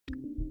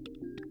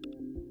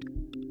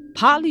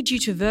Partly due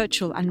to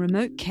virtual and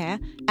remote care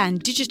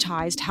and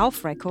digitized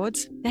health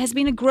records, there has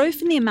been a growth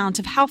in the amount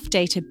of health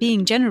data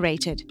being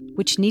generated,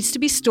 which needs to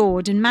be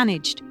stored and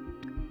managed.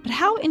 But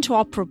how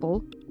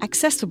interoperable,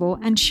 accessible,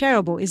 and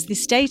shareable is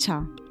this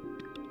data?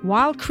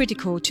 While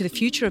critical to the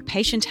future of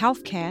patient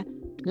healthcare,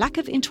 lack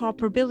of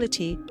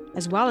interoperability,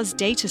 as well as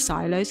data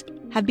silos,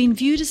 have been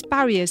viewed as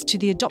barriers to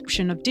the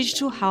adoption of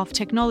digital health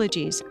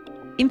technologies,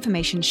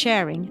 information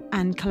sharing,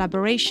 and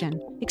collaboration,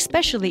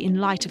 especially in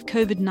light of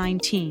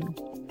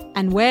COVID-19.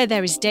 And where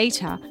there is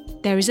data,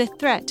 there is a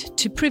threat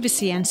to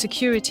privacy and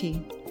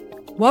security.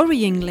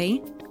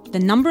 Worryingly, the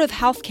number of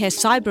healthcare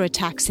cyber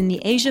attacks in the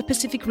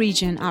Asia-Pacific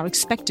region are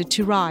expected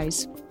to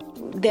rise.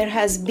 There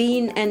has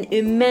been an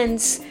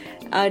immense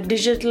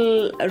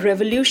digital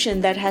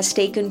revolution that has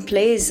taken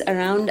place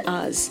around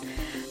us.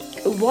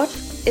 What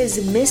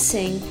is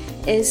missing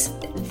is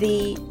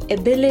the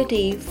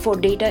ability for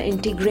data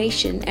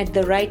integration at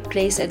the right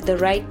place, at the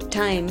right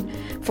time,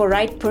 for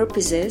right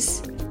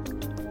purposes.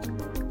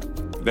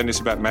 Then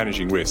it's about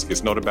managing risk.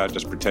 It's not about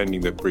just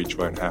pretending that breach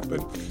won't happen.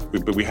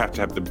 But we have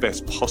to have the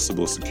best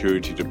possible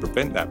security to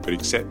prevent that, but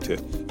accept it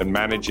and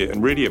manage it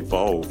and really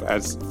evolve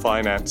as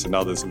finance and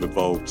others have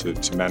evolved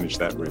to manage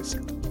that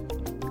risk.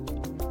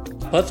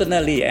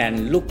 Personally,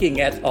 and looking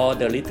at all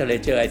the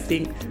literature, I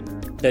think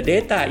the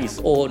data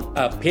is owned,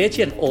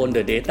 patient own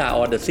the data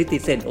or the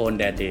citizen own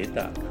their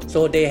data.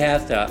 So they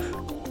have the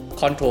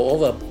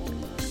control over.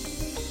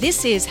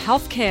 This is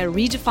Healthcare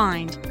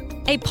Redefined,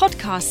 a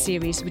podcast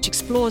series which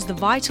explores the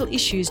vital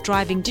issues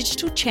driving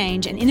digital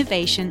change and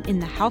innovation in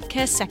the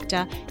healthcare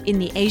sector in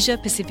the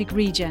Asia-Pacific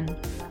region.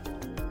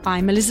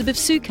 I'm Elizabeth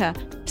Suka,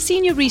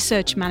 Senior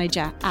Research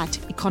Manager at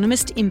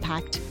Economist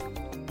Impact.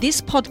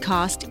 This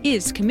podcast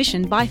is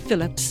commissioned by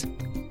Philips.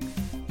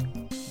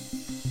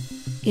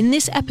 In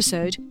this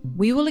episode,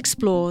 we will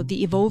explore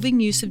the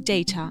evolving use of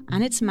data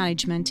and its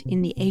management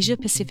in the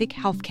Asia-Pacific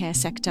healthcare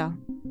sector.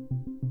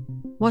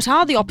 What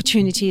are the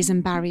opportunities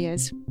and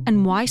barriers,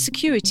 and why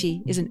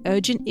security is an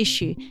urgent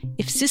issue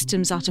if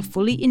systems are to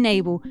fully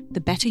enable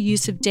the better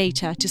use of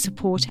data to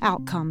support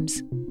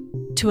outcomes?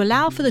 To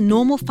allow for the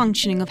normal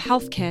functioning of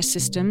healthcare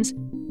systems,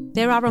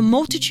 there are a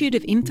multitude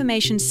of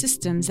information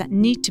systems that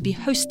need to be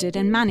hosted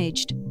and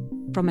managed,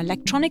 from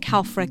electronic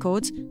health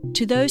records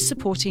to those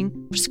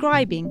supporting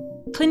prescribing,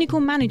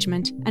 clinical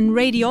management, and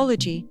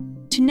radiology,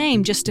 to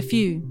name just a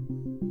few.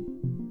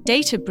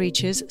 Data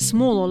breaches,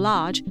 small or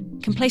large,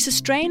 can place a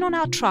strain on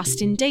our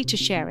trust in data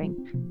sharing,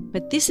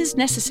 but this is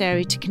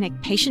necessary to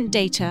connect patient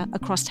data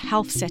across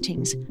health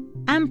settings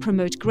and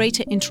promote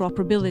greater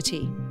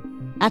interoperability.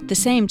 At the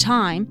same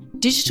time,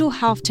 digital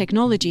health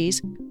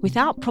technologies,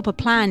 without proper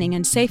planning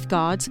and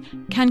safeguards,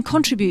 can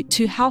contribute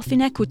to health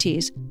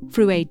inequities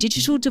through a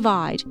digital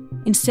divide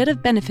instead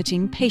of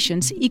benefiting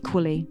patients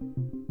equally.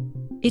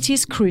 It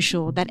is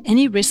crucial that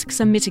any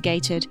risks are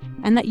mitigated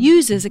and that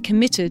users are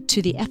committed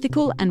to the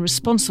ethical and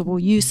responsible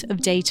use of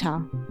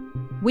data.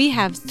 We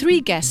have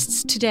three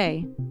guests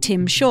today: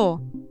 Tim Shaw,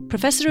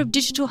 Professor of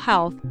Digital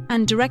Health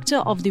and Director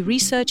of the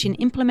Research in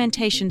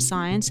Implementation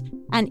Science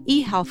and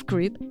eHealth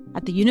Group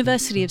at the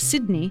University of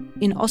Sydney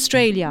in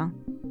Australia;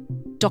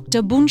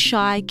 Dr.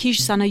 Boonchai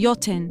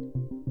Kishsarnayoten,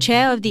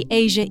 Chair of the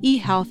Asia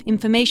eHealth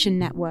Information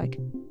Network,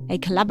 a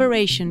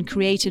collaboration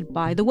created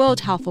by the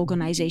World Health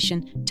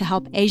Organization to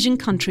help Asian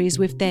countries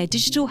with their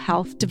digital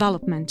health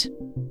development.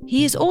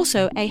 He is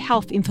also a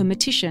health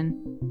informatician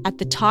at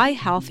the Thai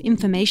Health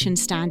Information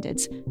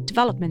Standards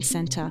Development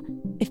Centre,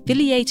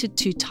 affiliated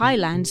to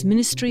Thailand's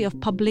Ministry of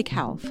Public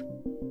Health.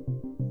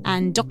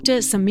 And Dr.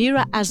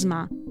 Samira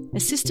Azma,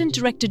 Assistant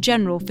Director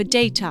General for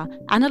Data,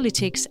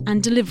 Analytics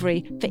and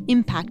Delivery for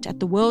Impact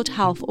at the World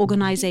Health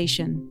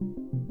Organization.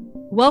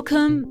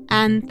 Welcome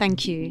and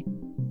thank you.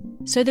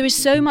 So there is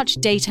so much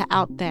data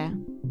out there.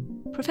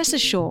 Professor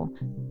Shaw,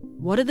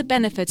 what are the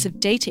benefits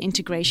of data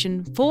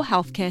integration for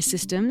healthcare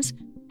systems,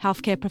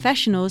 healthcare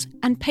professionals,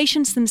 and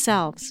patients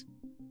themselves?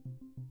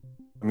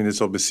 I mean,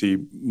 there's obviously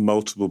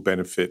multiple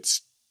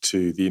benefits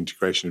to the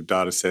integration of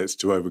data sets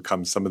to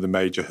overcome some of the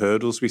major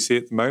hurdles we see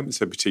at the moment.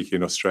 So particularly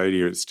in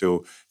Australia, it's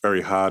still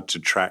very hard to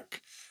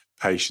track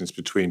patients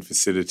between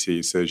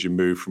facilities. So as you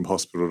move from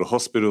hospital to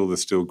hospital,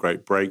 there's still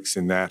great breaks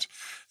in that.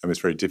 It's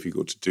very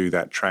difficult to do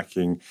that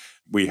tracking.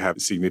 We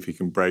have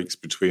significant breaks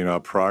between our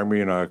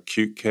primary and our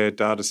acute care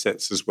data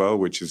sets as well,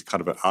 which is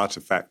kind of an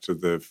artifact of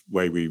the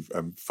way we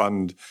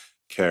fund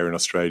care in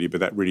Australia, but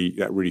that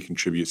really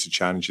contributes to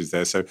challenges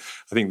there. So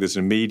I think there's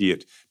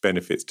immediate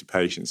benefits to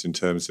patients in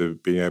terms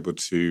of being able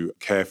to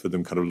care for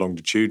them kind of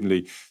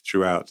longitudinally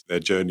throughout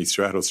their journey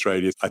throughout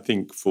Australia. I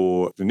think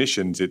for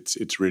clinicians,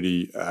 it's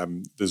really,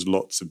 there's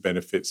lots of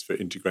benefits for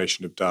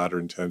integration of data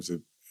in terms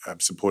of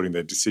supporting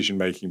their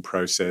decision-making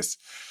process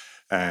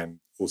and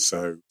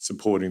also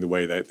supporting the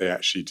way that they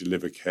actually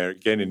deliver care,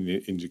 again, in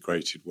an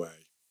integrated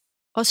way.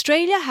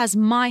 Australia has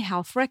My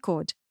Health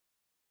Record,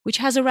 which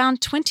has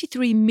around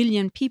 23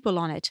 million people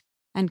on it,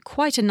 and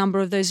quite a number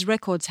of those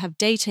records have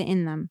data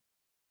in them.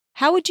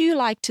 How would you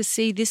like to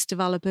see this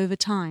develop over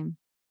time?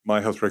 My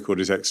Health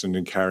Record is excellent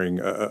in carrying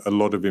a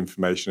lot of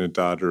information and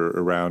data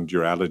around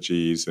your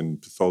allergies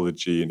and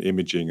pathology and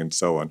imaging and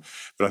so on.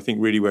 But I think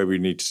really where we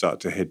need to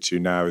start to head to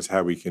now is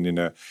how we can, in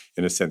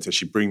a sense,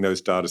 actually bring those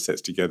data sets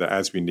together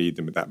as we need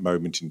them at that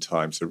moment in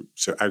time. So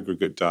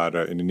aggregate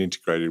data in an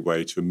integrated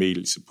way to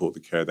immediately support the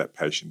care of that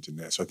patient in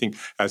there. So I think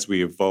as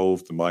we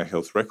evolve the My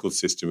Health Record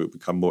system, it will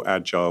become more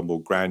agile,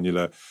 more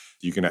granular.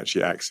 You can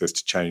actually access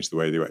to change the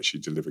way you actually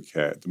deliver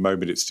care. At the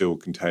moment, it still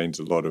contains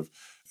a lot of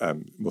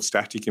more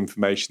static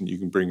information that you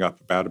can bring up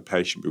about a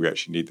patient, but we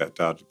actually need that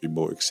data to be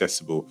more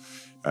accessible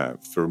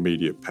for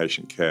immediate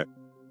patient care.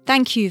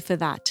 Thank you for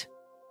that.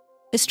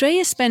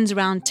 Australia spends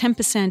around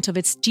 10% of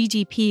its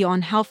GDP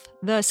on health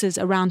versus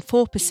around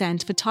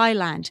 4% for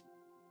Thailand.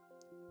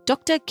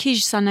 Dr.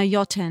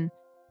 Kijsanayoten,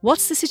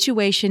 what's the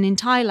situation in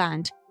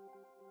Thailand?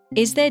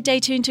 Is there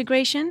data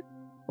integration,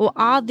 or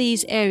are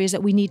these areas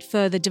that we need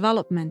further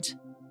development?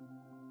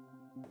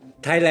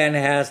 Thailand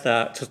has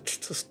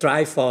to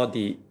strive for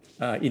the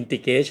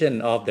integration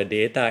of the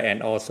data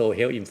and also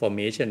health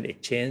information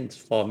exchange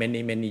for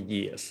many, many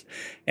years.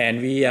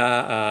 And we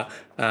are,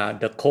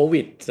 the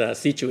COVID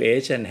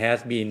situation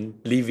has been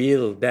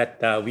revealed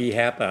that we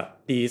have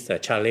this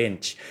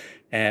challenge.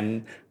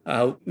 And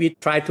we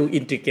try to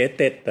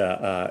integrate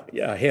the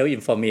health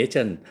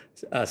information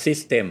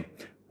system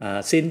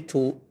since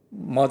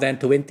more than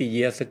 20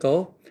 years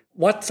ago.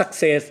 What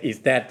success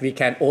is that we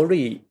can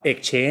only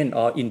exchange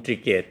or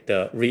integrate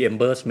the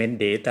reimbursement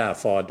data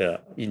for the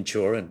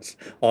insurance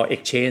or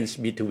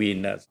exchange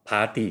between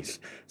parties.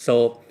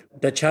 So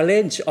the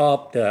challenge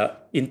of the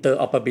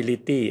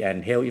interoperability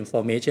and health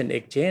information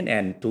exchange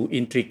and to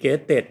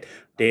integrate that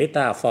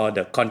data for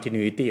the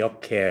continuity of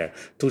care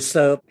to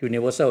serve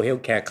universal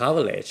healthcare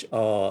coverage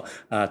or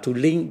to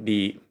link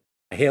the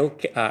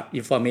health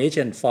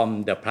information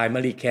from the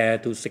primary care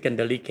to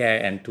secondary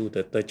care and to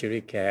the tertiary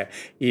care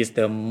is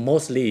the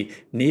mostly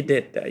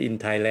needed in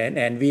Thailand,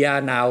 and we are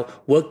now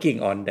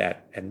working on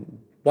that. And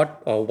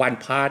one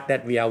part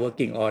that we are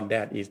working on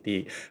that is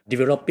the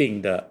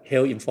developing the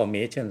health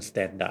information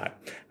standard.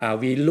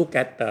 We look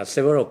at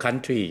several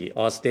countries,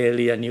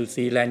 Australia, New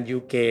Zealand,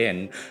 UK,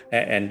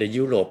 and the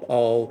Europe,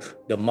 all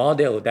the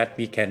model that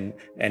we can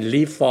and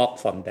leapfrog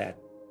from that.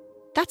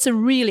 That's a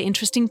really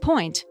interesting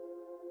point.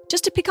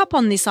 Just to pick up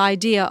on this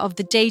idea of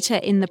the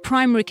data in the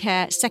primary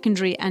care,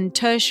 secondary and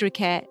tertiary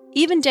care,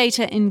 even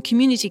data in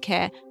community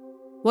care,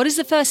 what is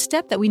the first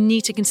step that we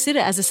need to consider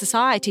as a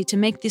society to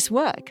make this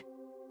work?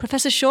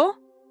 Professor Shaw?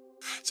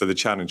 So the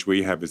challenge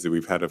we have is that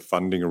we've had a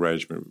funding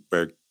arrangement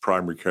where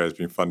primary care has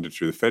been funded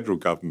through the federal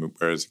government,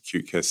 whereas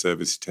acute care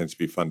services tends to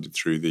be funded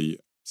through the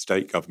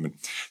state government.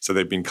 So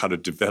they've been kind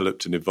of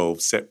developed and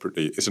evolved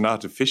separately. It's an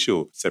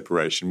artificial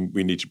separation.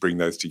 We need to bring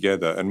those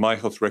together. And My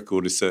Health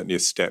Record is certainly a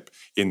step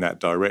in that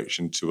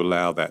direction to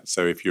allow that.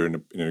 So if you're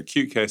in an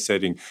acute care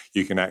setting,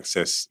 you can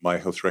access My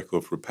Health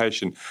Record for a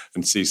patient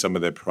and see some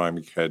of their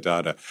primary care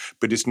data.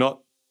 But it's not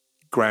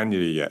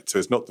granular yet. So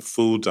it's not the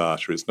full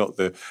data. It's not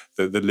the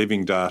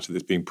living data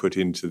that's being put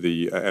into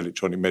the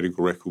electronic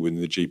medical record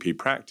within the GP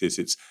practice.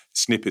 It's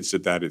snippets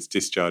of that. It's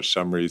discharge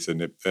summaries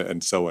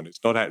and so on. It's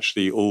not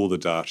actually all the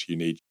data you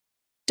need.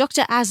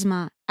 Dr.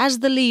 Asma, as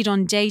the lead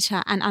on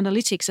data and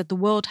analytics at the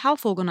World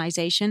Health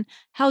Organization,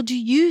 how do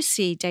you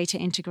see data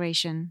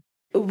integration?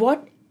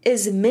 What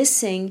is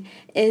missing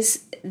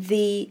is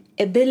the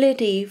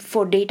ability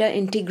for data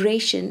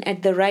integration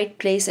at the right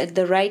place at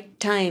the right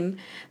time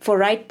for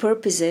right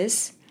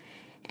purposes,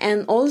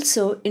 and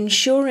also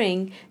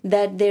ensuring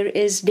that there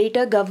is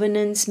data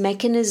governance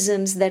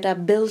mechanisms that are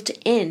built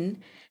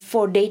in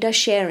for data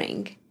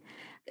sharing.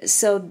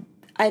 So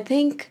I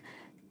think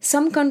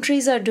some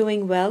countries are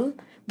doing well,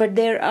 but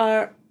there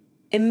are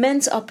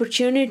immense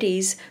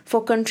opportunities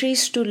for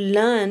countries to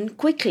learn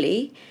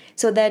quickly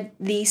so that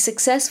the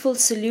successful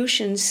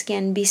solutions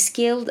can be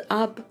scaled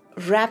up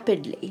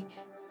rapidly.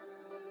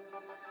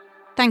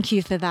 Thank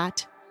you for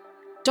that.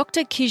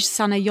 Dr.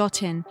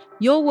 Kijsanayoten,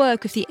 your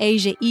work with the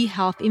Asia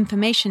eHealth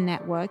Information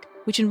Network,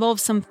 which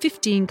involves some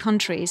 15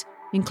 countries,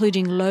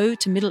 including low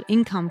to middle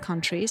income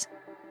countries,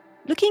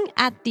 looking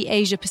at the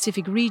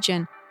Asia-Pacific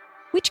region,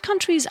 which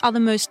countries are the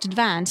most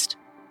advanced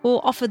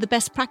or offer the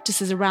best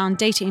practices around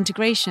data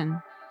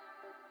integration?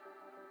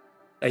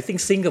 I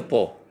think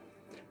Singapore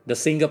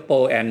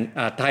and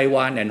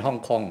Taiwan and Hong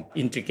Kong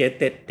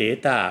integrated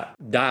data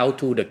down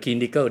to the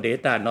clinical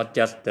data, not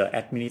just the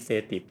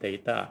administrative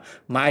data.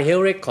 My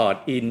Health Record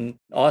in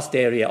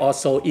Australia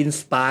also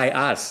inspire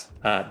us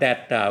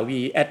that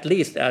we at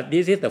least,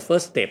 this is the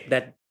first step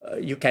that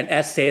you can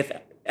access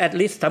at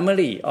least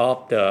summary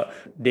of the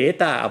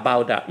data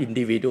about the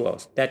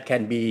individuals that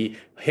can be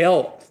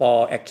help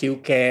for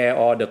acute care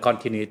or the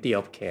continuity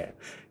of care.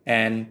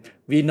 And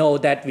we know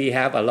that we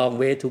have a long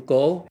way to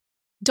go.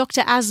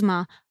 Dr.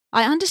 Asma,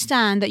 I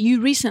understand that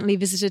you recently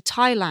visited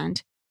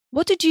Thailand.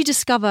 What did you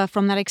discover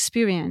from that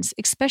experience,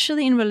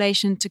 especially in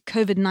relation to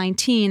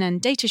COVID-19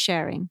 and data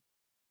sharing?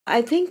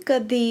 I think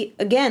the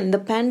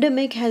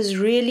pandemic has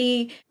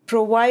really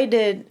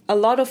provided a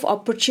lot of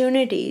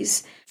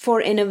opportunities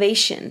for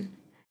innovation.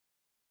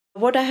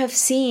 What I have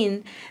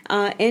seen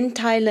in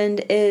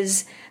Thailand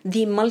is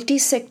the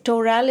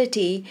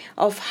multi-sectorality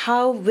of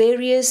how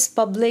various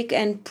public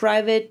and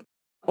private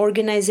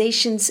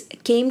organizations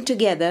came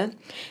together,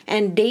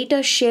 and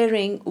data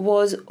sharing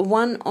was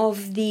one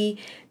of the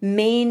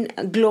main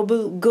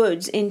global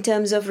goods in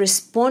terms of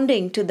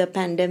responding to the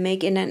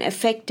pandemic in an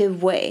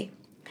effective way.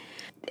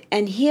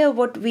 And here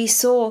what we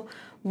saw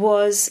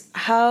was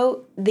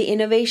how the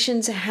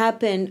innovations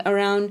happened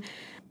around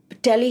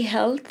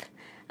telehealth,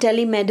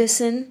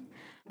 telemedicine,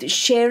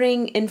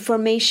 sharing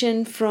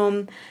information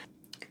from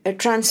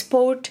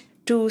transport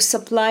to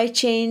supply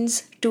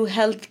chains to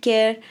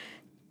healthcare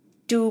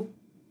to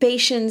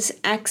patients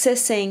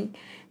accessing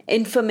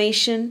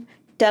information,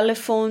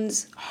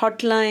 telephones,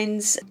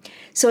 hotlines.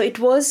 So it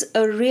was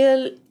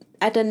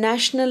at a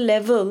national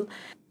level,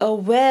 a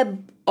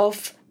web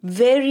of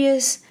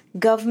various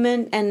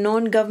government and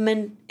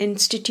non-government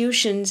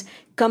institutions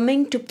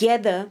coming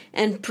together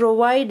and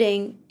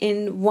providing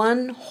in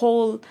one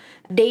whole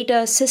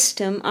data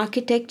system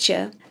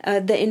architecture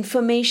the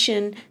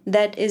information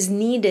that is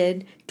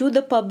needed to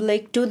the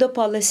public, to the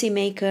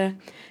policymaker,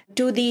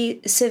 to the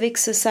civic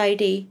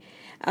society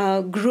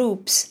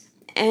groups,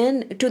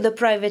 and to the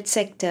private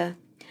sector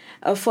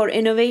for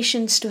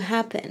innovations to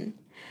happen.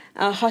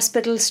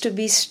 Hospitals to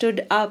be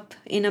stood up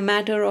in a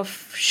matter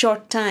of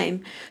short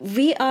time.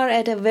 We are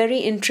at a very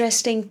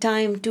interesting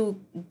time to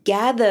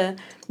gather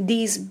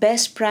these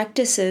best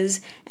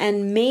practices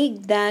and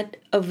make that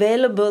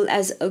available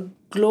as a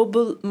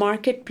global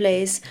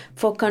marketplace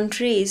for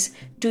countries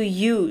to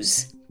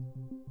use.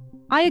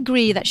 I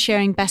agree that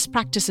sharing best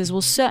practices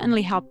will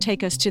certainly help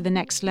take us to the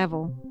next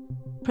level.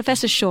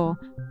 Professor Shaw,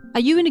 are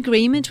you in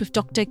agreement with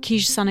Dr.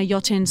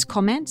 Kijasanayotin's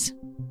comments?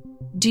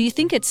 Do you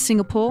think it's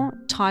Singapore,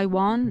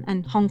 Taiwan,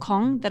 and Hong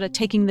Kong that are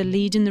taking the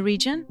lead in the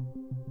region?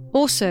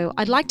 Also,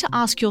 I'd like to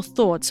ask your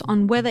thoughts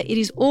on whether it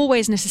is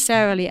always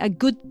necessarily a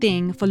good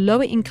thing for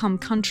lower-income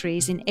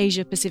countries in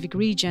Asia-Pacific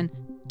region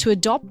to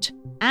adopt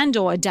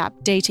and/or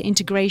adapt data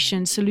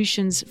integration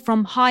solutions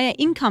from higher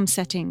income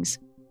settings.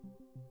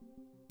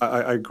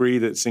 I agree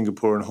that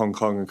Singapore and Hong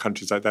Kong and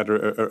countries like that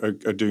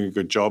are doing a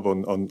good job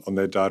on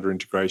their data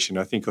integration.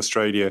 I think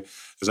Australia,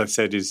 as I've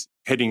said, is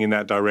heading in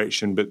that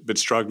direction, but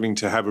struggling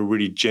to have a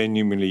really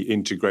genuinely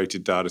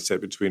integrated data set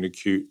between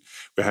acute.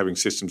 We're having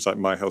systems like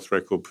My Health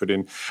Record put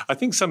in. I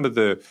think some of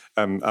the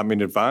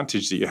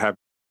advantage that you have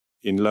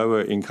in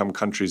lower income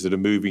countries that are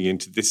moving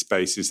into this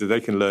space is that they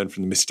can learn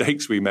from the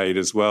mistakes we made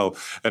as well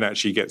and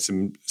actually get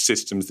some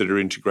systems that are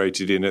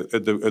integrated in at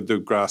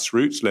the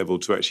grassroots level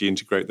to actually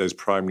integrate those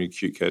primary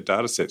acute care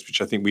data sets,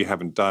 which I think we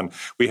haven't done.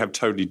 We have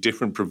totally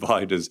different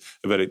providers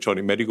of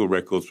electronic medical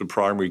records for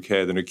primary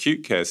care than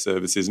acute care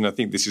services, and I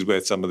think this is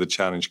where some of the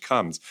challenge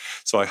comes.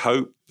 So I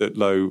hope that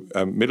low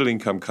middle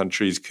income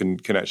countries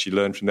can actually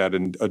learn from that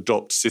and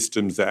adopt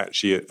systems that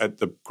actually at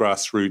the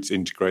grassroots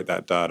integrate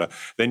that data.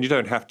 Then you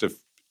don't have to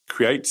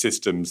create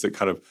systems that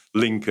kind of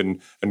link and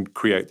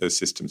create those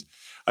systems.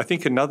 I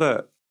think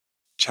another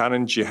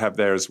challenge you have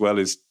there as well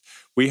is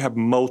we have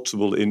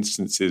multiple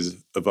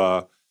instances of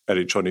our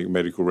electronic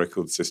medical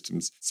record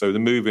systems. So the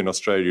move in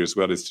Australia as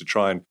well is to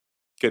try and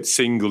get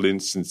single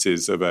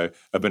instances of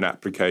an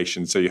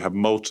application. So you have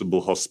multiple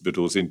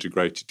hospitals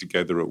integrated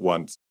together at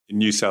once. In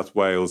New South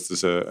Wales,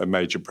 there's a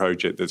major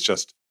project that's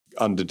just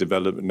under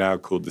development now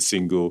called the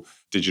Single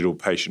Digital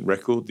Patient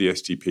Record, the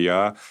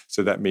SDPR.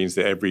 So that means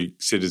that every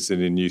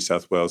citizen in New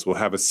South Wales will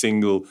have a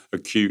single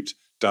acute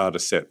data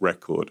set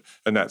record.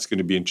 And that's going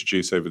to be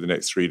introduced over the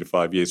next 3 to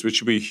 5 years,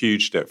 which will be a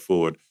huge step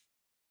forward.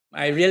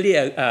 I really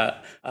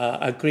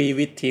agree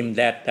with him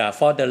that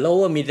for the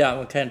lower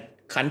middle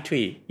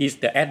country is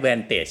the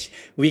advantage.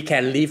 We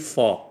can live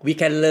for, we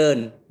can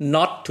learn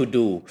not to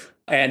do.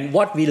 And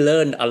what we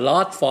learned a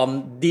lot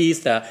from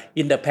these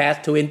in the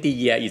past 20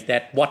 years is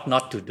that what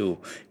not to do.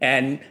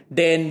 And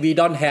then we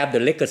don't have the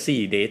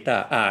legacy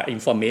data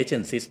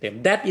information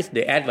system. That is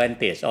the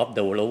advantage of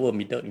the lower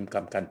middle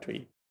income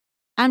country.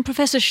 And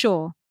Professor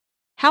Shaw,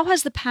 how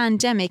has the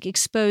pandemic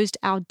exposed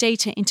our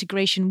data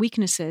integration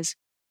weaknesses?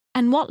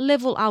 And what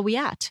level are we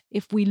at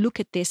if we look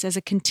at this as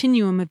a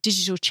continuum of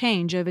digital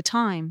change over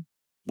time?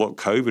 What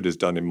COVID has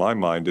done in my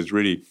mind is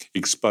really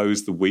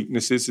exposed the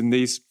weaknesses in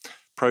these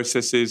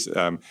processes.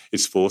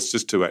 It's forced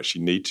us to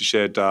actually need to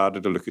share data,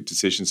 to look at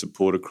decision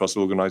support across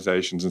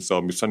organizations and so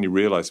on. We've suddenly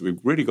realized that we've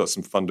really got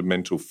some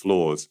fundamental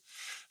flaws.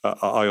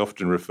 I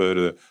often refer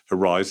to the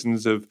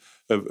horizons of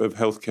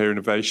healthcare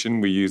innovation.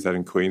 We use that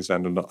in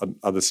Queensland and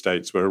other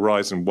states, where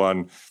Horizon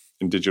 1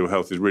 in digital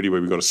health is really where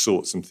we've got to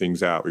sort some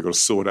things out. We've got to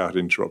sort out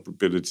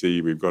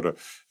interoperability. We've got to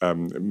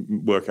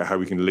work out how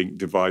we can link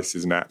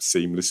devices and apps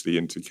seamlessly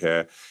into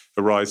care.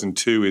 Horizon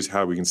 2 is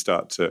how we can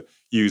start to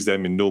use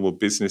them in normal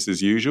business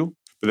as usual.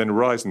 But then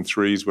Horizon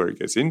 3 is where it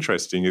gets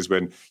interesting, is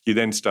when you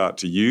then start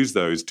to use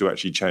those to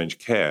actually change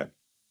care.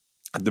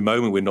 At the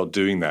moment, we're not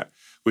doing that.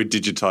 We're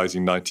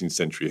digitizing 19th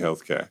century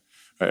healthcare.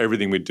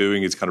 Everything we're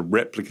doing is kind of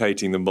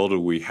replicating the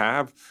model we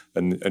have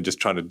and just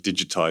trying to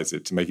digitize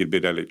it to make it a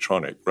bit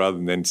electronic, rather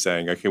than then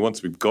saying, okay,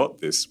 once we've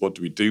got this, what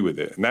do we do with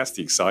it? And that's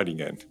the exciting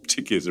end,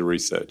 particularly as a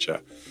researcher.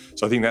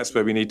 So I think that's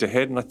where we need to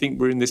head. And I think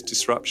we're in this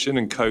disruption,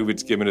 and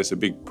COVID's given us a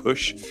big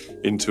push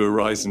into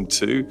Horizon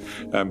 2.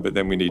 But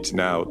then we need to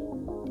now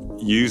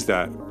use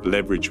that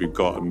leverage we've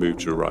got and move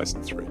to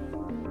Horizon 3.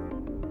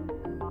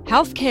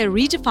 Healthcare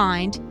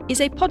Redefined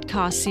is a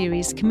podcast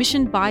series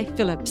commissioned by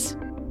Philips.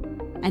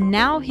 And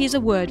now here's a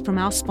word from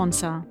our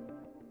sponsor.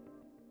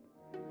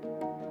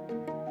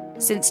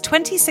 Since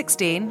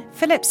 2016,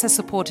 Philips has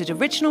supported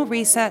original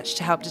research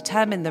to help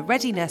determine the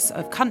readiness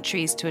of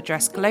countries to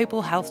address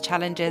global health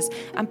challenges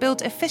and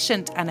build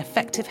efficient and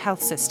effective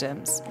health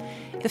systems.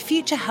 The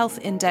Future Health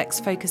Index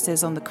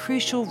focuses on the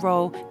crucial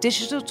role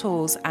digital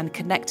tools and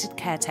connected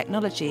care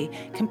technology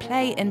can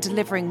play in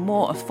delivering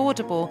more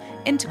affordable,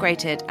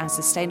 integrated and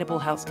sustainable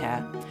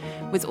healthcare.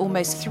 With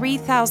almost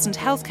 3,000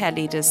 healthcare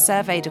leaders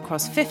surveyed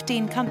across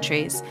 15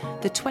 countries,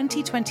 the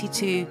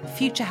 2022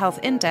 Future Health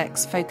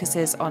Index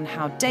focuses on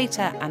how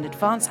data and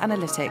advanced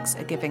analytics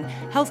are giving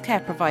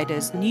healthcare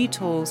providers new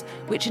tools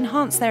which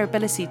enhance their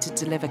ability to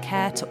deliver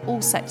care to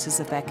all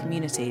sectors of their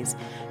communities,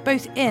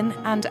 both in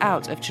and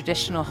out of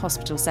traditional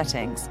hospital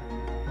settings.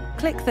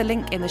 Click the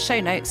link in the show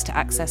notes to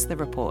access the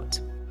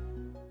report.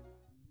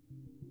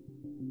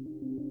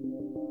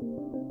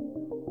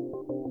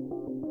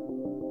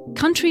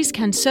 Countries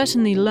can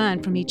certainly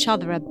learn from each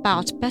other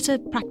about better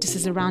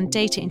practices around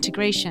data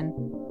integration.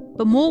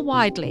 But more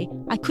widely,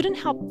 I couldn't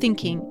help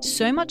thinking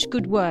so much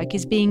good work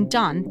is being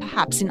done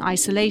perhaps in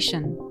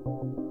isolation.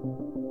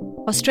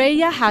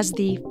 Australia has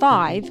the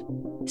 5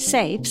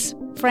 SAFEs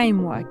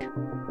framework,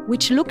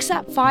 which looks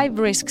at 5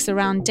 risks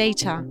around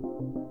data,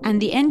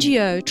 and the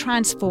NGO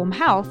Transform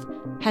Health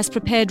has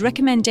prepared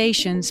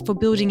recommendations for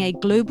building a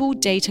global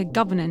data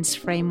governance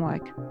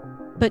framework.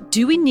 But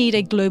do we need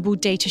a global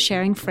data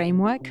sharing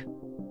framework?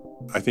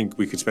 I think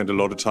we could spend a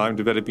lot of time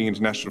developing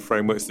international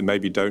frameworks that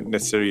maybe don't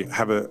necessarily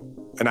have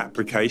an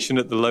application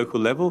at the local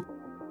level.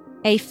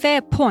 A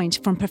fair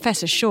point from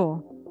Professor Shaw.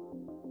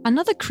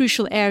 Another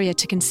crucial area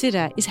to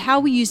consider is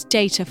how we use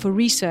data for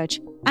research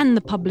and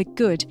the public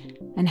good,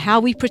 and how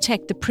we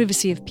protect the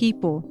privacy of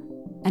people,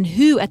 and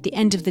who at the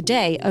end of the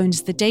day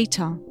owns the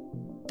data.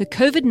 The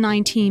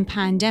COVID-19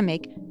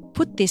 pandemic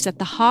put this at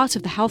the heart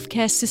of the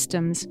healthcare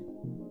systems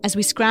as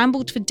we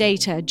scrambled for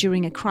data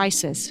during a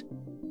crisis.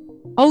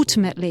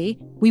 Ultimately,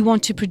 we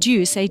want to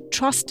produce a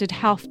trusted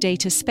health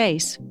data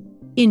space.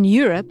 In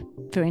Europe,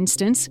 for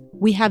instance,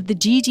 we have the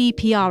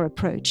GDPR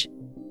approach.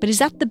 But is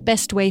that the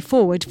best way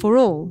forward for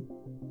all?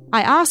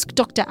 I asked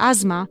Dr.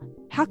 Asma,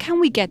 how can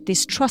we get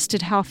this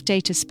trusted health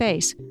data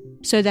space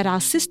so that our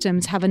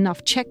systems have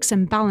enough checks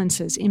and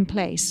balances in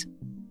place?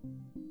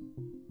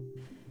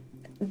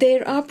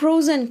 There are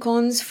pros and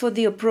cons for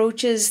the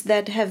approaches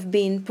that have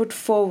been put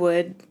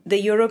forward.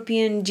 The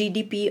European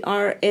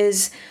GDPR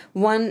is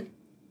one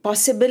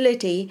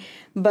possibility,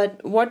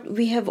 but what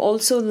we have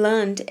also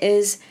learned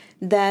is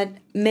that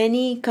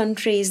many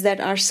countries that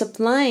are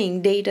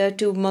supplying data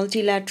to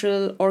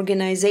multilateral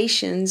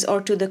organizations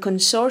or to the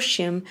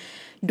consortium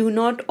do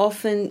not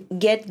often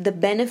get the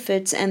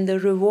benefits and the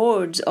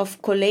rewards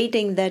of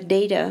collating that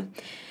data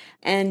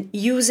and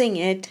using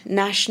it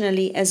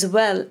nationally as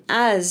well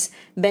as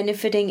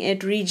benefiting it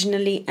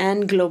regionally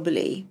and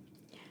globally.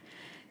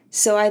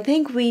 So I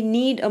think we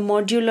need a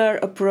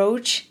modular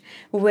approach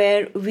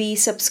where we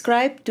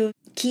subscribe to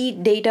key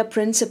data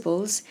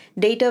principles.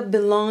 Data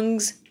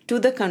belongs to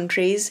the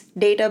countries,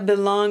 data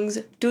belongs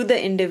to the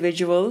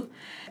individual,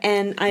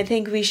 and I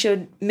think we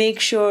should make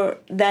sure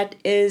that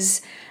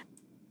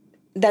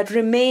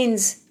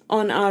remains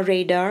on our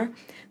radar.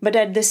 But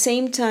at the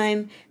same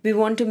time, we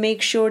want to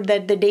make sure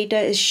that the data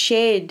is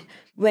shared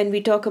when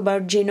we talk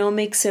about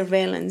genomic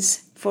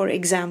surveillance, for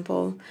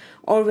example,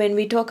 or when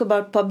we talk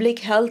about public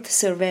health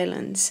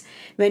surveillance,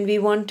 when we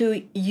want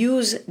to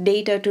use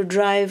data to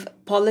drive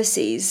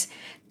policies,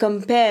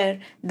 compare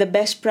the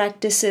best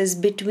practices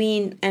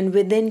between and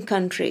within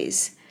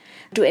countries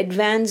to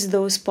advance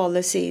those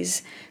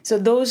policies. So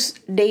those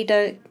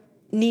data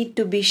need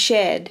to be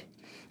shared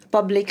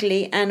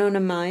publicly,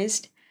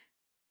 anonymized.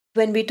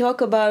 When we talk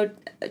about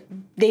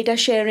data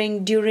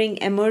sharing during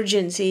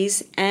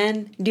emergencies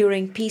and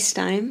during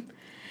peacetime,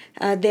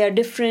 there are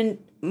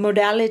different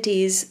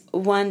modalities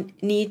one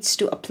needs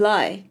to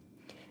apply.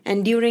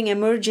 And during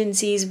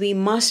emergencies, we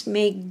must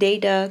make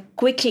data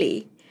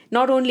quickly,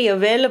 not only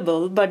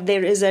available, but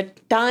there is a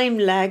time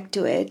lag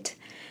to it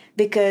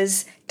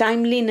because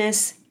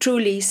timeliness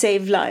truly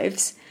saves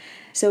lives.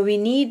 So we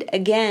need,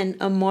 again,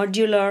 a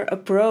modular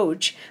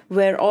approach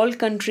where all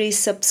countries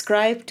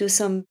subscribe to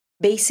some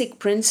basic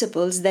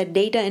principles that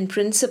data in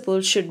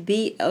principle should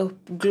be a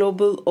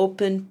global,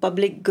 open,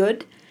 public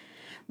good.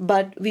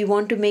 But we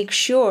want to make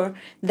sure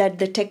that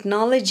the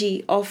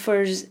technology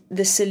offers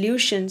the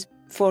solutions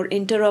for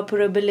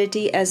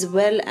interoperability as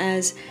well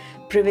as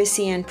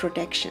privacy and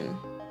protection.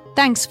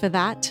 Thanks for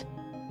that.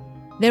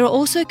 There are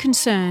also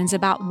concerns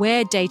about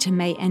where data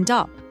may end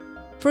up.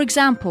 For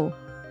example,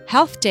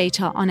 health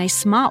data on a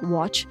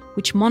smartwatch,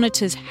 which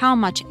monitors how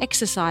much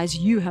exercise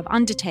you have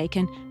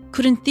undertaken,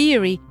 could in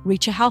theory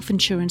reach a health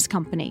insurance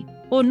company,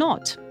 or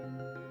not.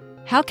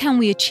 How can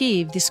we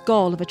achieve this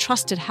goal of a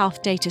trusted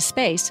health data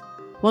space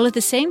while at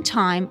the same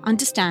time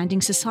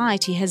understanding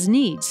society has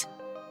needs,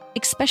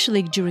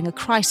 especially during a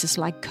crisis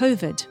like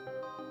COVID.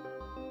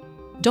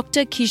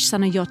 Dr. Kish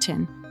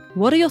Sanayoten,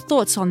 what are your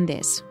thoughts on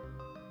this?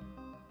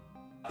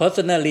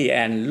 Personally,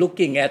 and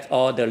looking at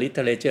all the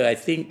literature, I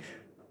think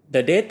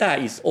the data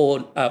is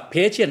owned,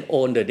 patient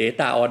own the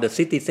data or the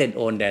citizen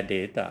own that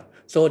data.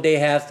 So they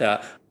have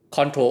the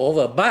control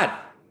over. But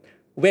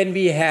when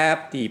we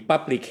have the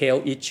public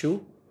health issue,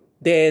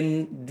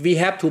 then we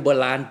have to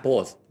balance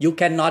both. You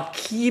cannot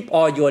keep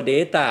all your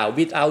data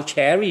without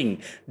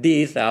sharing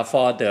these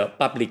for the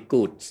public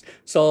goods.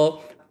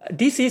 So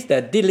this is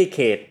the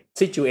delicate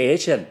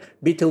situation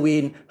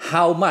between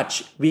how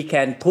much we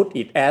can put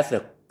it as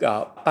a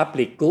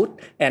public good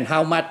and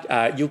how much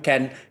you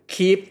can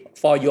keep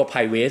for your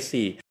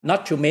privacy.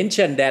 Not to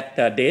mention that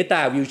the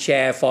data you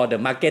share for the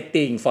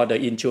marketing, for the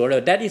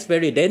insurer, that is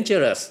very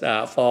dangerous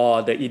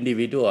for the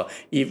individual.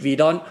 If we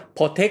don't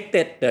protect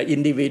the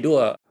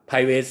individual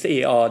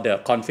privacy or the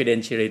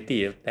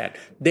confidentiality of that,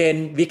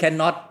 then we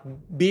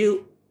cannot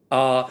build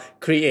or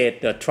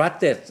create the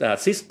trusted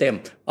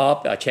system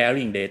of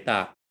sharing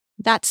data.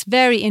 That's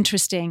very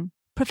interesting.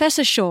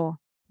 Professor Shaw,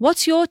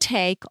 what's your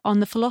take on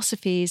the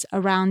philosophies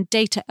around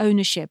data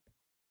ownership?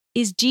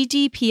 Is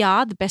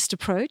GDPR the best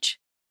approach?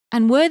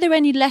 And were there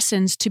any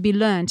lessons to be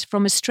learned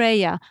from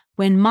Australia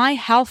when My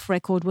Health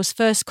Record was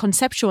first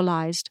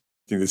conceptualized?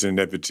 I think there's an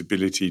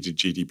inevitability to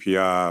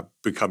GDPR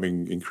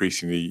becoming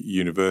increasingly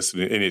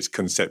universal in its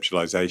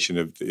conceptualization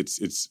of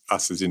it's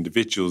us as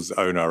individuals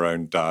own our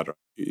own data.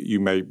 You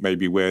may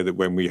be aware that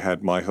when we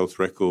had My Health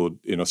Record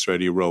in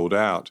Australia rolled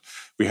out,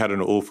 we had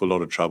an awful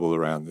lot of trouble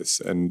around this,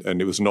 and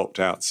it was an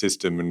opt-out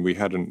system, and we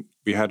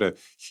had a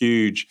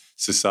huge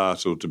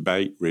societal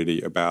debate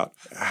really about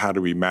how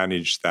do we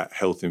manage that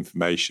health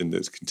information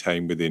that's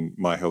contained within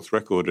My Health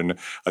Record, and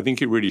I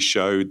think it really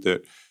showed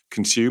that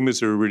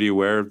consumers are really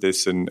aware of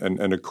this and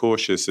are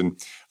cautious, and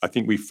I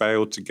think we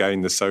failed to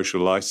gain the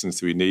social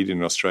license that we need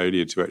in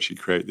Australia to actually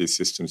create these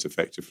systems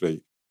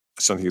effectively.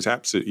 Something that's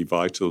absolutely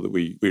vital that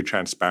we're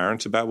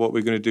transparent about what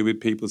we're going to do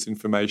with people's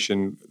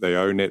information. They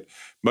own it.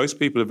 Most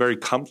people are very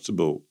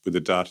comfortable with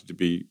the data to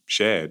be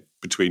shared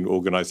between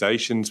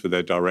organisations for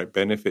their direct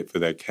benefit, for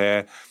their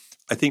care.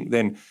 I think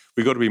then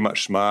we've got to be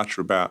much smarter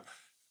about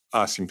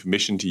asking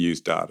permission to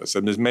use data.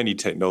 So there's many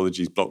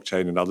technologies,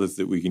 blockchain and others,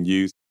 that we can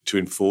use to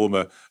inform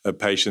a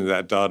patient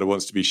that data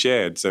wants to be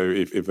shared. So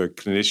if a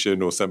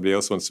clinician or somebody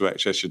else wants to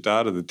access your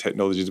data, the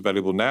technology is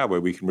available now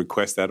where we can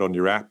request that on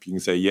your app. You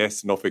can say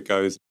yes and off it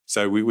goes.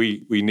 So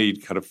we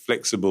need kind of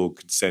flexible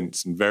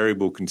consents and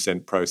variable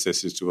consent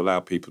processes to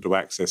allow people to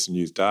access and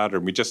use data,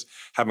 and we just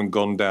haven't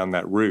gone down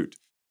that route.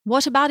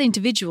 What about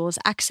individuals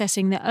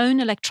accessing their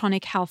own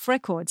electronic health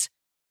records?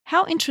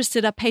 How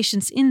interested are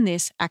patients in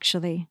this,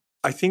 actually?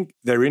 I think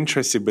they're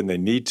interested when they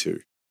need to.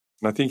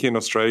 And I think in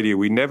Australia,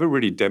 we never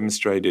really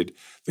demonstrated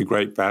the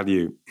great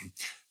value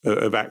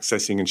of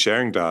accessing and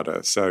sharing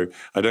data. So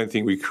I don't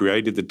think we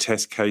created the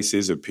test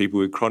cases of people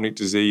with chronic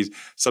disease.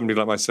 Somebody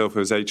like myself who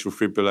has atrial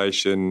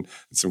fibrillation and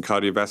some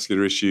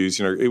cardiovascular issues,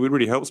 it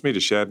really helps me to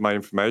share my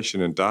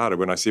information and data.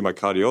 When I see my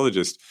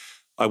cardiologist,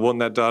 I want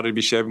that data to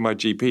be shared with my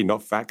GP,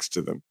 not faxed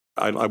to them.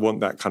 I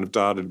want that kind of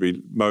data to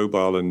be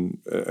mobile and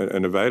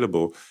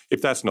available.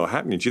 If that's not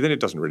happening to you, then it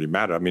doesn't really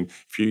matter. I mean,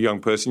 if you're a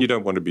young person, you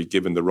don't want to be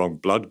given the wrong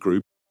blood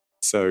group.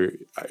 So,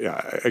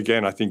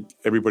 again, I think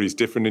everybody's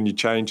different and you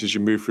change as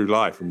you move through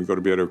life, and we've got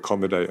to be able to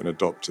accommodate and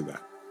adopt to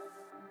that.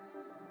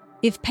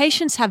 If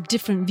patients have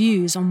different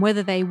views on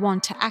whether they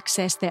want to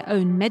access their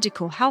own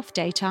medical health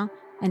data,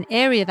 an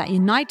area that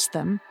unites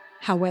them,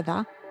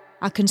 however,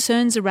 are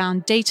concerns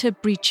around data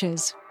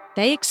breaches.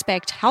 They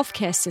expect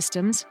healthcare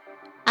systems,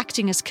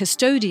 acting as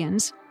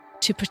custodians,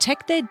 to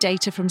protect their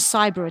data from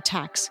cyber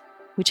attacks,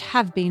 which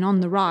have been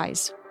on the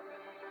rise.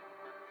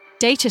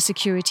 Data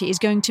security is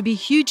going to be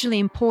hugely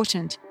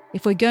important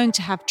if we're going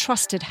to have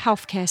trusted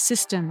healthcare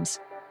systems.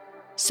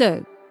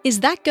 So,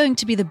 is that going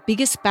to be the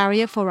biggest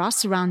barrier for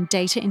us around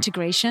data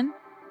integration?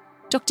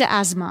 Dr.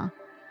 Asma,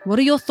 what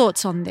are your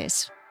thoughts on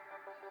this?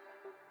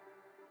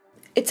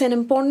 It's an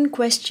important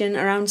question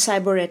around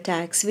cyber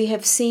attacks. We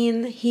have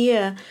seen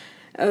here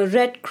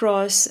Red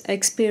Cross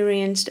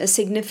experienced a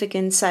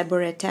significant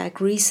cyber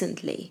attack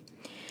recently.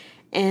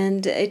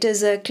 And it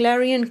is a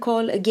clarion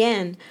call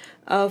again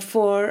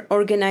for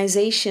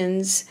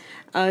organizations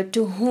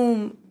to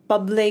whom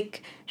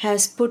public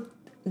has put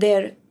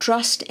their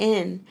trust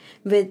in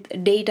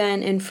with data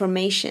and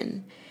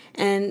information.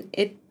 And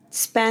it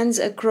spans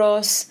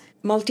across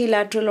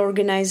multilateral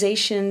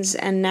organizations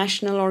and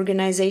national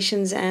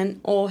organizations and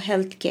all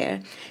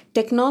healthcare.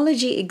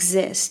 Technology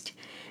exists,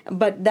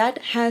 but that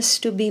has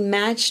to be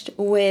matched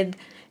with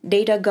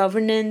data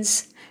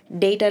governance,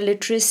 data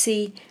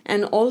literacy,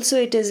 and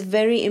also it is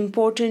very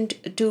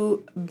important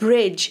to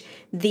bridge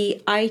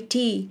the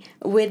IT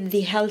with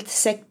the health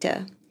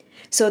sector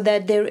so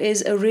that there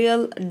is a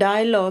real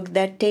dialogue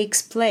that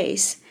takes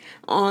place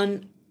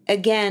on,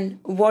 again,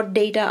 what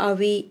data are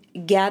we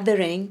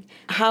gathering,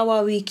 how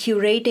are we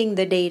curating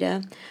the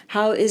data,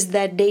 how is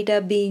that data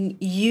being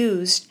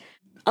used,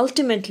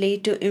 ultimately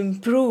to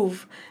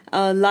improve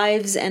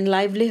lives and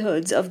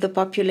livelihoods of the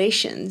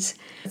populations.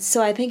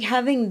 So I think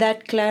having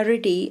that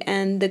clarity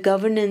and the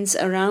governance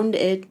around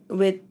it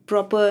with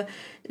proper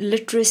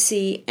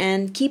literacy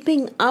and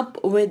keeping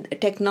up with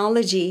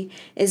technology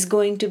is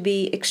going to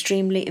be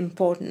extremely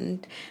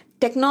important.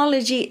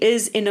 Technology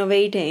is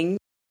innovating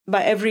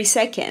by every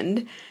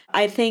second.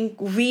 I think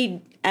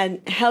we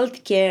and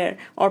healthcare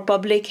or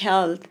public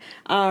health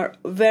are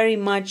very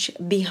much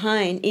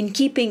behind in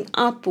keeping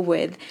up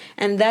with.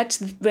 And that's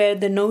where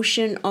the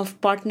notion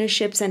of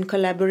partnerships and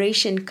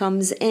collaboration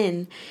comes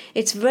in.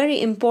 It's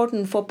very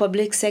important for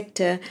public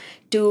sector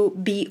to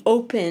be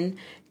open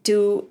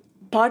to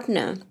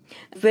partner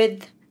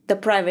with the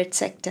private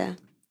sector.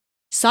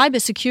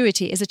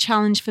 Cybersecurity is a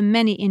challenge for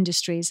many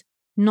industries,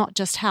 not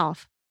just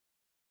health.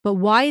 But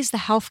why is the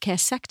healthcare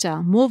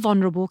sector more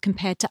vulnerable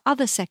compared to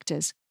other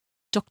sectors?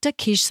 Dr.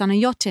 Kish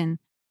Sanayotin,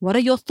 what are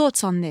your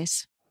thoughts on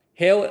this?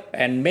 Health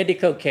and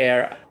medical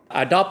care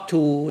adopt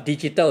to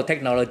digital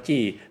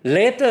technology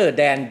later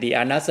than the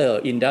another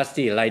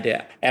industry like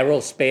the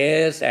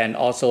aerospace and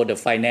also the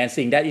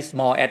financing that is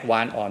more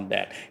advanced on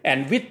that.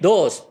 And with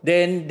those,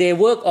 then they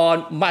work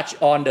on much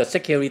on the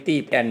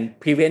security and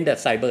prevent the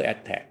cyber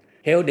attack.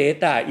 Health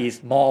data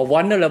is more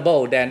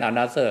vulnerable than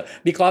another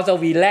because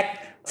we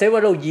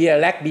several years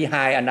lag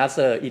behind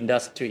another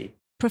industry.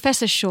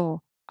 Professor Shaw,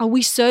 are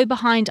we so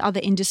behind other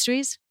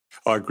industries?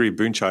 I agree,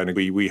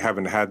 Boonchai. We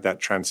haven't had that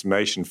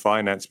transformation.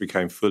 Finance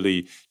became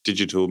fully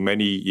digital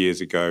many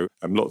years ago.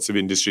 Lots of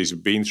industries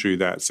have been through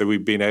that. So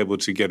we've been able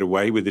to get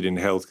away with it in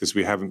health because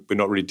we're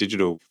not really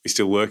digital. We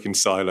still work in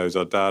silos.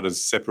 Our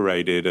data's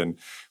separated and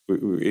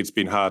it's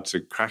been hard to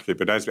crack it.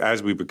 But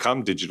as we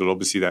become digital,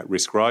 obviously that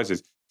risk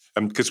rises.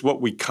 Because what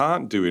we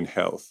can't do in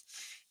health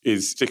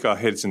is stick our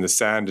heads in the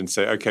sand and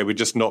say, okay, we're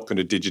just not going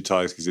to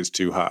digitize because it's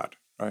too hard,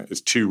 right?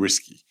 It's too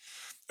risky.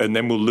 And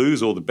then we'll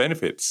lose all the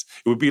benefits.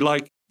 It would be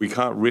like we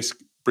can't risk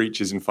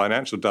breaches in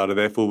financial data,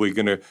 therefore we're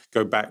going to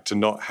go back to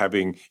not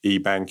having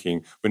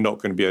e-banking. We're not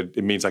going to be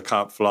it means I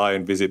can't fly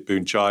and visit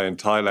Boonchai in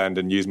Thailand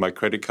and use my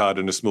credit card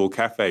in a small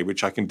cafe,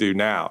 which I can do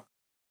now.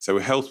 So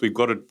with health, we've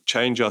got to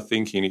change our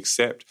thinking,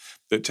 accept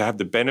that to have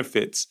the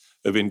benefits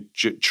of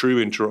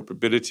true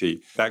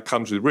interoperability, that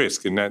comes with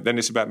risk. And then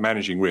it's about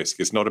managing risk.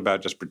 It's not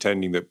about just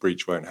pretending that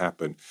breach won't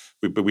happen.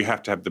 But we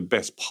have to have the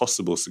best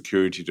possible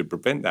security to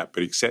prevent that,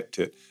 but accept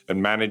it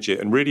and manage it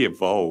and really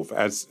evolve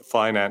as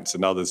finance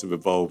and others have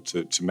evolved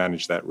to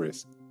manage that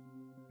risk.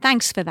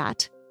 Thanks for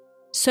that.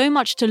 So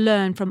much to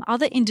learn from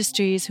other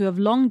industries who have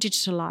long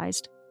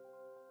digitalized.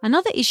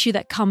 Another issue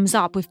that comes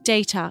up with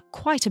data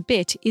quite a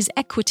bit is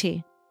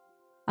equity.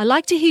 I'd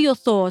like to hear your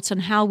thoughts on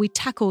how we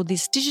tackle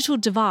this digital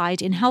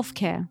divide in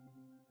healthcare.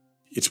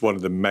 It's one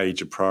of the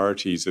major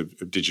priorities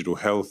of digital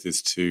health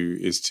is to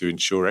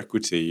ensure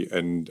equity,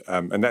 and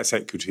that's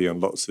equity on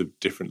lots of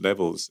different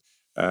levels.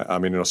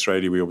 In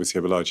Australia, we obviously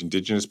have a large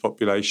Indigenous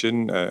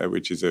population,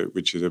 which is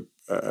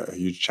a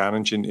huge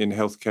challenge in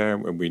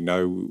healthcare, and we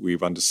know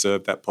we've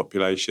underserved that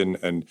population.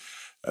 And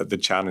the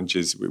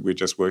challenges, we're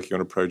just working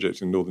on a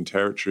project in Northern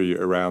Territory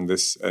around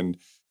this, and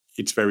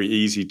it's very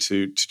easy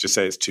to just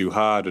say it's too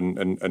hard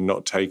and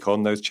not take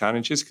on those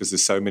challenges because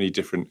there's so many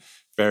different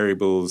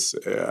variables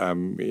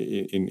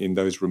in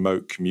those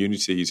remote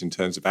communities in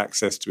terms of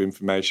access to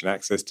information,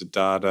 access to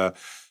data,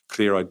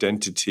 clear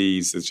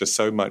identities. There's just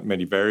so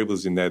many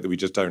variables in there that we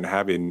just don't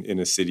have in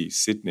a city,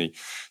 Sydney.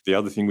 The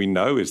other thing we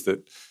know is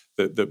that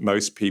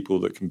most people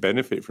that can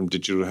benefit from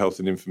digital health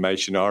and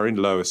information are in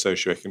lower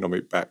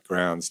socioeconomic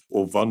backgrounds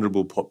or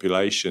vulnerable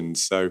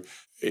populations. So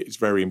it's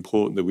very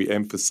important that we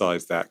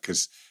emphasize that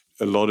because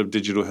a lot of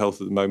digital health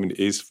at the moment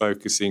is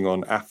focusing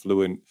on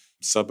affluent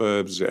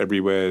suburbs.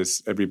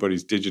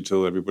 Everybody's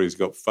digital, everybody's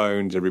got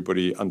phones,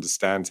 everybody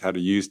understands how to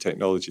use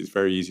technology. It's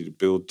very easy to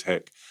build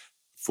tech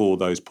for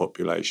those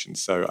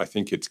populations. So I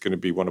think it's going to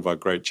be one of our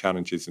great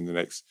challenges in the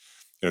next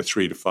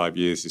 3 to 5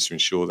 years is to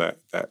ensure that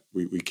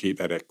we keep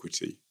that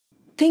equity.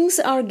 Things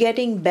are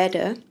getting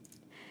better,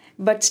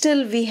 but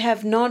still we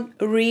have not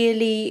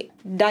really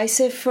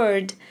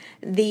deciphered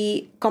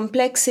the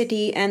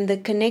complexity and the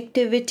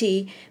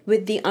connectivity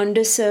with the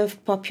underserved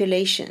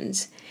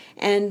populations.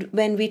 And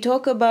when we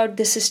talk about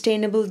the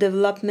Sustainable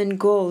Development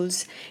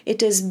Goals,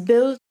 it is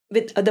built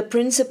with the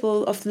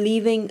principle of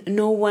leaving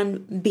no one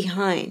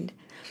behind.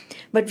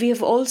 But we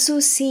have also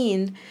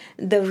seen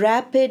the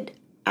rapid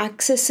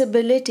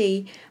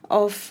accessibility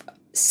of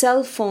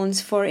cell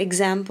phones, for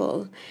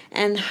example,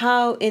 and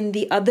how in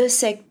the other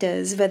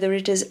sectors, whether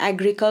it is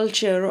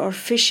agriculture or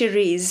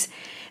fisheries,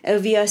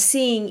 we are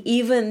seeing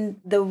even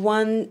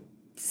the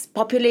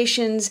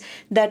populations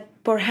that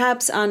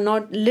perhaps are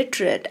not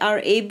literate are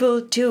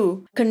able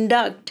to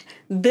conduct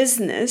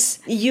business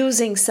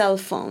using cell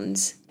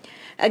phones.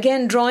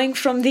 Again, drawing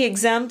from the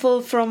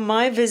example from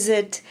my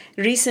visit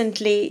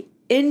recently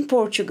in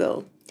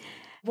Portugal,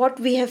 what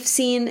we have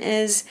seen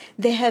is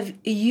they have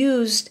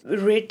used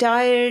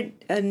retired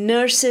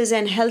nurses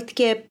and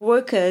healthcare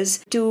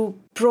workers to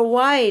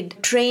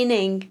provide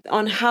training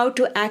on how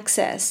to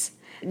access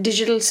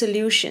digital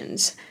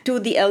solutions to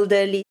the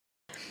elderly.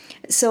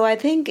 So I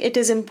think it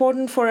is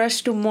important for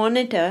us to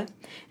monitor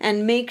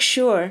and make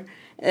sure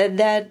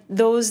that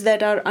those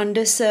that are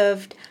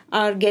underserved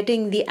are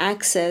getting the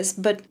access,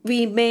 but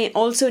we may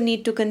also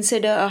need to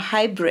consider a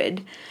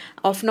hybrid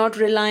of not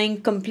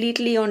relying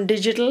completely on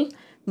digital,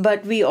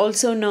 but we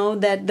also know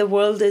that the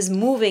world is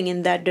moving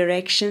in that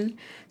direction.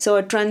 So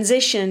a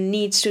transition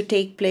needs to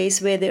take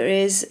place where there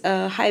is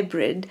a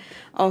hybrid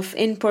of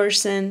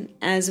in-person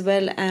as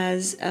well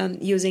as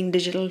using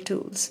digital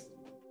tools.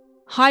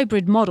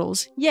 Hybrid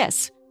models,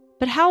 yes,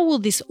 but how will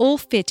this all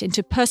fit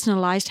into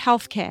personalized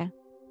healthcare?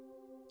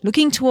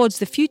 Looking towards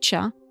the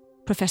future,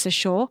 Professor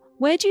Shaw,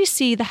 where do you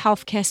see the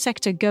healthcare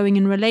sector going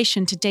in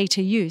relation to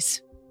data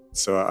use?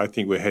 So I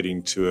think we're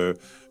heading to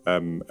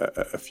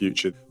a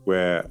future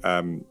where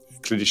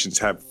clinicians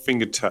have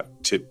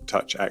fingertip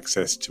touch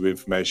access to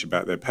information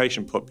about their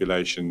patient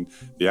population,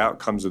 the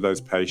outcomes of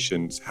those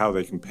patients, how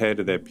they compare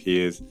to their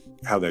peers,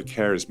 how their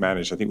care is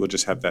managed. I think we'll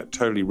just have that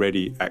totally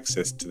ready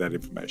access to that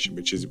information,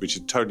 which is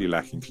totally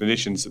lacking.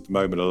 Clinicians at the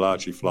moment are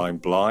largely flying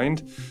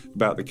blind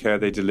about the care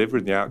they deliver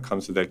and the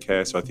outcomes of their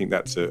care. So I think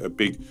that's a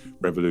big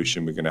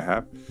revolution we're going to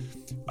have.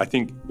 I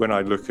think when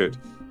I look at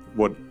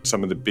what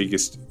some of the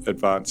biggest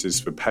advances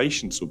for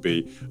patients will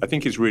be, I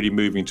think it's really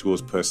moving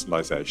towards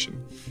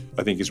personalisation.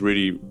 I think it's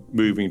really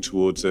moving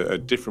towards a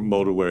different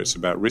model where it's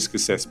about risk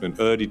assessment,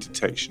 early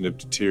detection of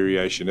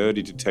deterioration,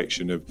 early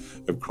detection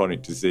of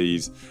chronic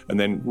disease, and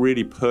then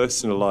really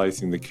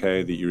personalising the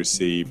care that you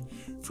receive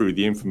through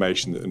the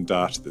information and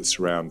data that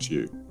surrounds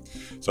you.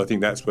 So I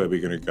think that's where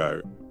we're going to go.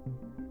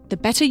 The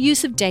better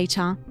use of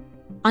data,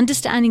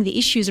 understanding the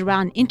issues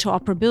around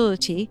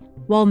interoperability,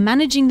 while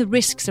managing the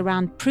risks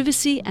around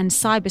privacy and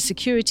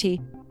cybersecurity,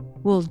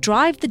 will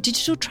drive the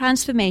digital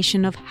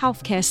transformation of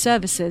healthcare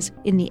services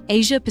in the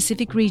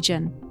Asia-Pacific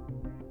region.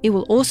 It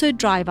will also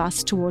drive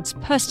us towards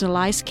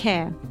personalized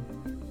care.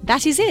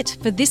 That is it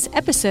for this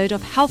episode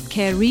of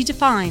Healthcare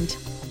Redefined.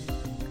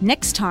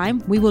 Next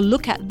time, we will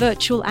look at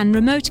virtual and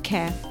remote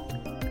care.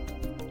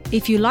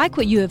 If you like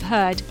what you have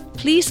heard,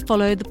 please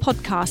follow the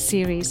podcast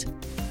series.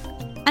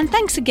 And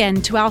thanks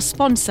again to our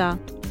sponsor,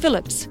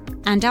 Philips,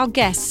 and our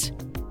guests,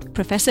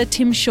 Professor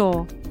Tim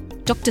Shaw,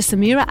 Dr.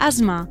 Samira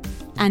Azma,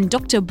 and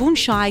Dr.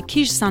 Bunshai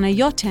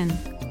Kijsana-Yoten.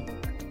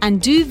 And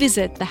do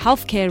visit the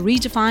Healthcare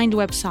Redefined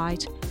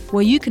website,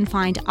 where you can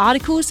find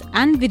articles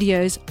and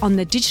videos on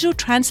the digital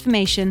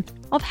transformation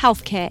of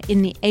healthcare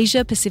in the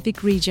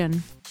Asia-Pacific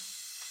region.